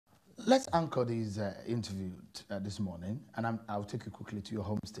Let's anchor this interview this morning, and I'll take you quickly to your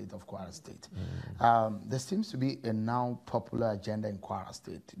home state of Kwara State. There seems to be a now popular agenda in Kwara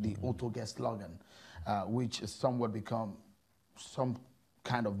State, the Otoge slogan, which has somewhat become some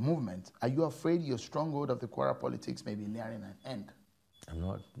kind of movement. Are you afraid your stronghold of the Kwara politics may be nearing an end? I'm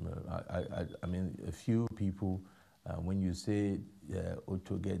not. I mean, a few people, when you say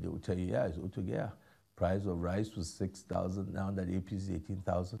Otoge, they will tell you, yeah, it's Otoge. Yeah. Price of rice was 6,000, now that APC is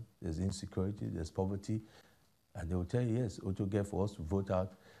 18,000. There's insecurity, there's poverty. And they will tell you, yes, Otoge for us to vote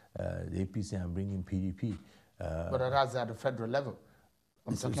out the APC and bring in PDP. But that's at the federal level.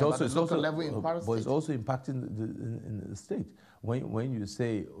 I'm talking about the local level in Kwara State. But it's also impacting in the state. When you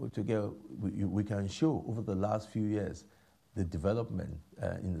say Otoge, we can show over the last few years the development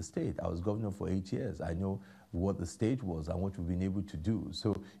in the state. I was governor for 8 years. I know what the state was and what we've been able to do.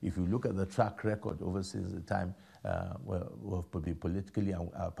 So if you look at the track record over since the time we've politically and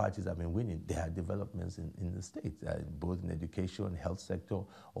our parties have been winning, there are developments in the state, both in education, health sector,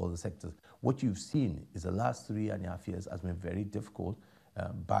 all the sectors. What you've seen is the last 3.5 years has been very difficult.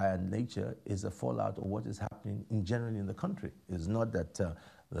 By nature is a fallout of what is happening generally in the country. It's not that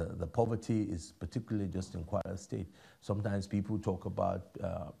the poverty is particularly just in Kwara State. Sometimes people talk about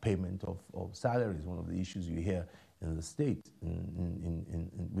payment of salaries, one of the issues you hear in the state,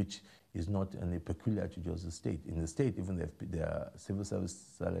 which is not only peculiar to just the state. In the state, even their civil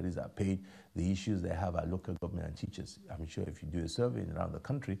service salaries are paid. The issues they have are local government and teachers. I'm sure if you do a survey around the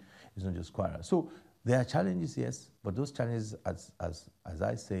country, it's not just Kwara. So there are challenges, yes, but those challenges, as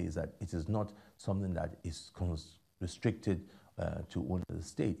I say, is that it is not something that is restricted to only the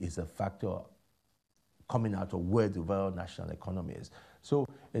state. It's a factor coming out of where the overall national economy is. So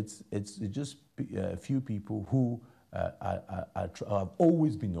it's just a few people who have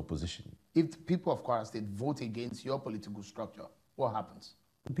always been in opposition. If the people of Kwara State vote against your political structure, what happens?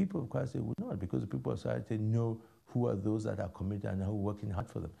 The people of Kwara State would not, because the people of Kwara State know who are those that are committed and who are working hard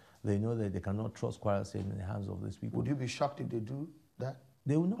for them. They know that they cannot trust Kwara State in the hands of these people. Would you be shocked if they do that?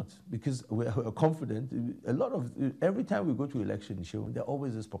 They will not, because we're confident. Every time we go to election, there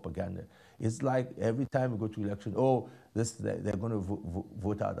always is propaganda. It's like every time we go to election, they're going to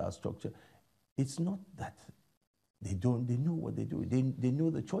vote out our structure. It's not that. They know what they do. They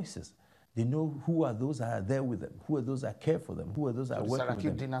know the choices. They know who are those that are there with them, who are those that care for them, who are those that are working with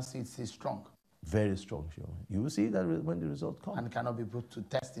them. The Saraki dynasty is strong. Very strong, sure. You will see that when the result comes. And cannot be put to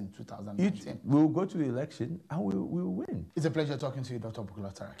test in 2019. We'll go to the election and we will win. It's a pleasure talking to you, Dr.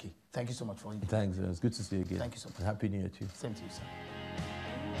 Saraki. Thank you so much for it. Thanks. It's good to see you again. Thank you so much. Happy New Year to you. Same to you, sir.